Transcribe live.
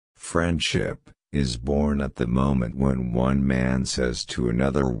Friendship is born at the moment when one man says to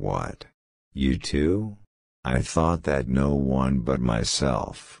another, "What? You too? I thought that no one but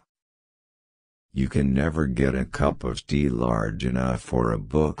myself." You can never get a cup of tea large enough or a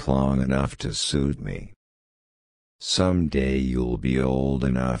book long enough to suit me. Someday you'll be old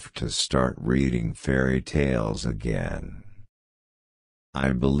enough to start reading fairy tales again.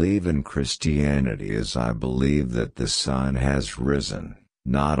 I believe in Christianity as I believe that the sun has risen,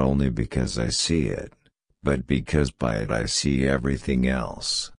 not only because I see it, but because by it I see everything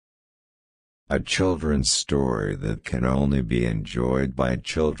else. A children's story that can only be enjoyed by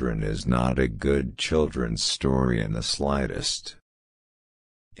children is not a good children's story in the slightest.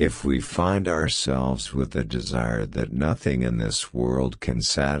 If we find ourselves with a desire that nothing in this world can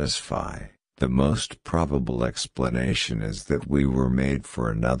satisfy, the most probable explanation is that we were made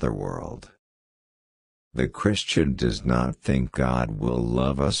for another world. The Christian does not think God will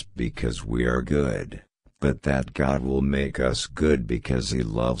love us because we are good, but that God will make us good because He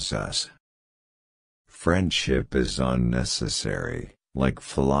loves us. Friendship is unnecessary, like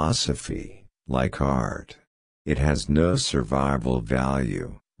philosophy, like art. It has no survival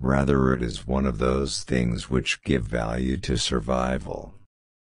value, rather it is one of those things which give value to survival.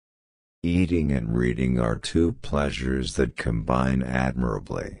 Eating and reading are two pleasures that combine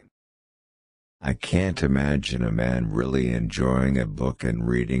admirably. I can't imagine a man really enjoying a book and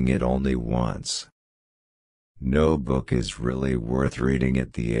reading it only once. No book is really worth reading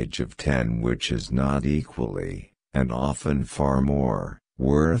at the age of 10, which is not equally, and often far more,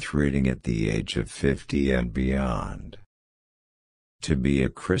 worth reading at the age of 50 and beyond. To be a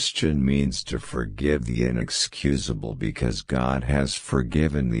Christian means to forgive the inexcusable because God has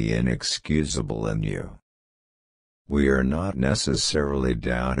forgiven the inexcusable in you. We are not necessarily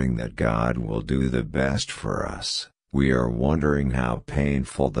doubting that God will do the best for us, we are wondering how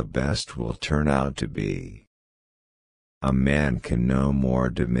painful the best will turn out to be. A man can no more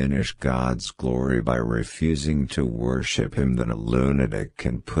diminish God's glory by refusing to worship Him than a lunatic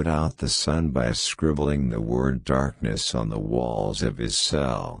can put out the sun by scribbling the word darkness on the walls of his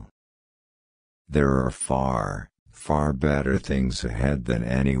cell. There are far, far better things ahead than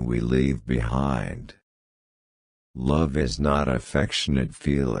any we leave behind. Love is not affectionate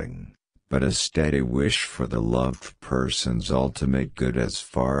feeling, but a steady wish for the loved person's ultimate good as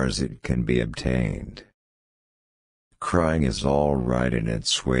far as it can be obtained. Crying is all right in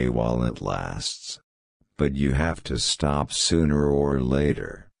its way while it lasts. But you have to stop sooner or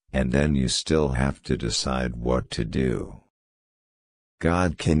later, and then you still have to decide what to do.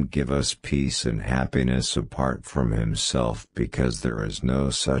 God can give us peace and happiness apart from Himself because there is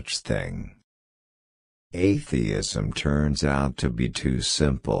no such thing. Atheism turns out to be too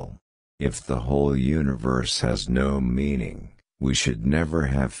simple. If the whole universe has no meaning, we should never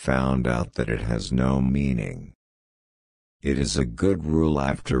have found out that it has no meaning. It is a good rule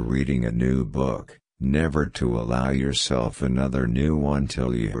after reading a new book, never to allow yourself another new one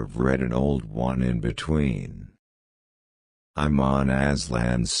till you have read an old one in between. I'm on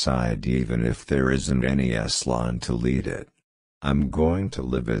Aslan's side even if there isn't any Aslan to lead it. I'm going to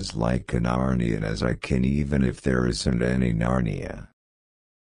live as like a Narnian as I can even if there isn't any Narnia.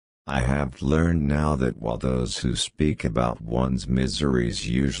 I have learned now that while those who speak about one's miseries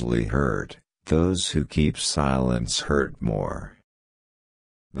usually hurt, those who keep silence hurt more.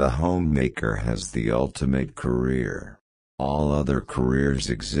 The homemaker has the ultimate career. All other careers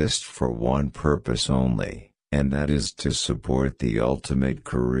exist for one purpose only, and that is to support the ultimate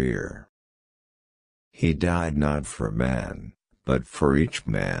career. He died not for man, but for each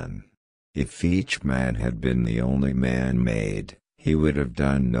man. If each man had been the only man made, he would have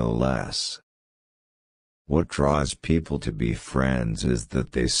done no less. What draws people to be friends is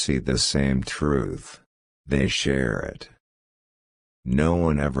that they see the same truth. They share it. No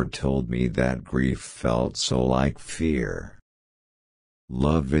one ever told me that grief felt so like fear.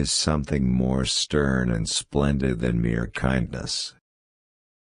 Love is something more stern and splendid than mere kindness.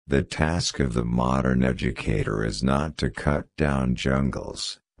 The task of the modern educator is not to cut down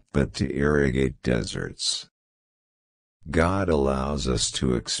jungles, but to irrigate deserts. God allows us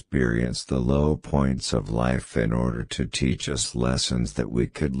to experience the low points of life in order to teach us lessons that we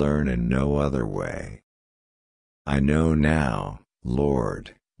could learn in no other way. I know now,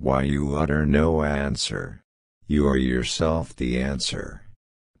 Lord, why you utter no answer. You are yourself the answer.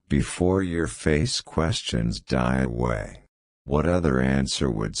 Before your face questions die away, what other answer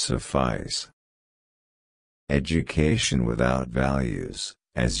would suffice? Education without values,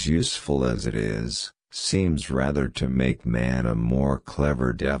 as useful as it is, seems rather to make man a more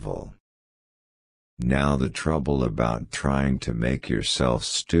clever devil. Now the trouble about trying to make yourself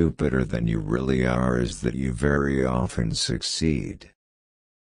stupider than you really are is that you very often succeed.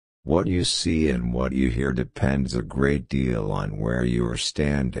 What you see and what you hear depends a great deal on where you are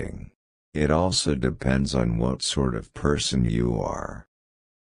standing. It also depends on what sort of person you are.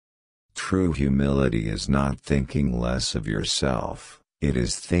 True humility is not thinking less of yourself, it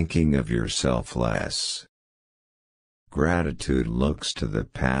is thinking of yourself less. Gratitude looks to the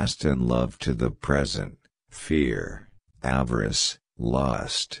past and love to the present. Fear, avarice,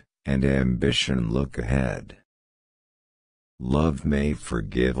 lust, and ambition look ahead. Love may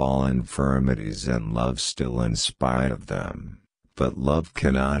forgive all infirmities and love still in spite of them, but love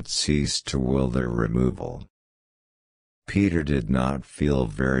cannot cease to will their removal. Peter did not feel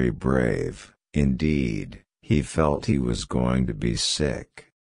very brave, indeed, he felt he was going to be sick.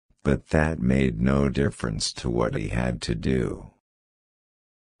 But that made no difference to what he had to do.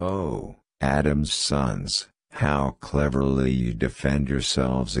 "Oh, Adam's sons, how cleverly you defend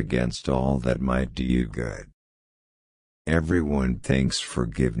yourselves against all that might do you good." Everyone thinks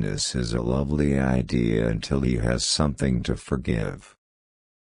forgiveness is a lovely idea until he has something to forgive.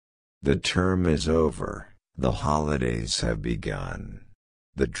 The term is over, the holidays have begun.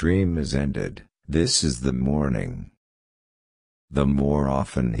 The dream is ended, this is the morning. The more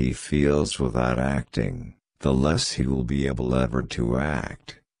often he feels without acting, the less he will be able ever to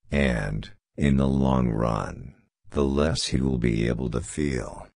act, and, in the long run, the less he will be able to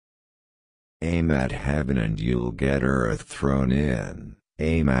feel. Aim at heaven and you'll get earth thrown in,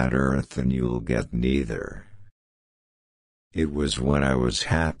 aim at earth and you'll get neither. It was when I was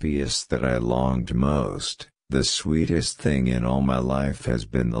happiest that I longed most. The sweetest thing in all my life has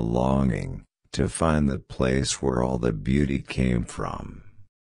been the longing to find the place where all the beauty came from.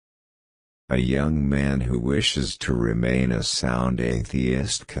 A young man who wishes to remain a sound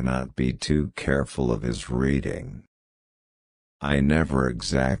atheist cannot be too careful of his reading. I never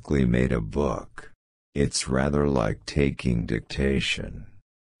exactly made a book. It's rather like taking dictation.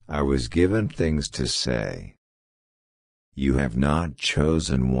 I was given things to say. You have not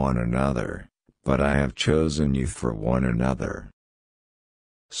chosen one another, but I have chosen you for one another.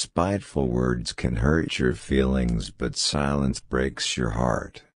 Spiteful words can hurt your feelings, but silence breaks your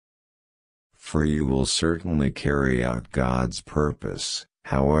heart. For you will certainly carry out God's purpose,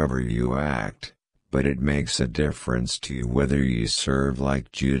 however you act, but it makes a difference to you whether you serve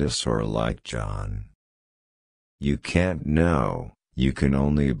like Judas or like John. You can't know, you can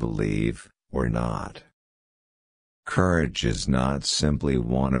only believe, or not. Courage is not simply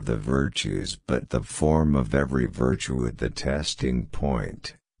one of the virtues but the form of every virtue at the testing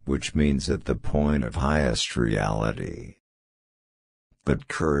point, which means at the point of highest reality. But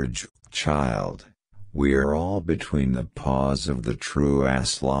courage, child, we are all between the paws of the true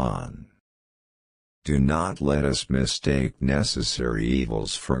Aslan. Do not let us mistake necessary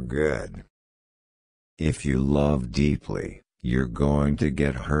evils for good. If you love deeply, you're going to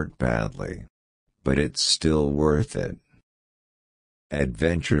get hurt badly. But it's still worth it.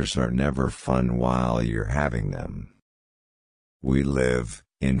 Adventures are never fun while you're having them. We live,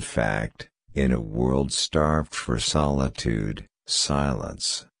 in fact, in a world starved for solitude,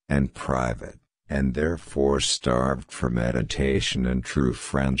 silence, and private, and therefore starved for meditation and true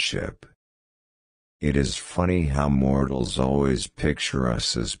friendship. It is funny how mortals always picture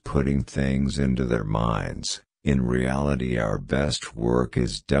us as putting things into their minds. In reality, our best work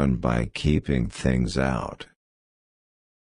is done by keeping things out.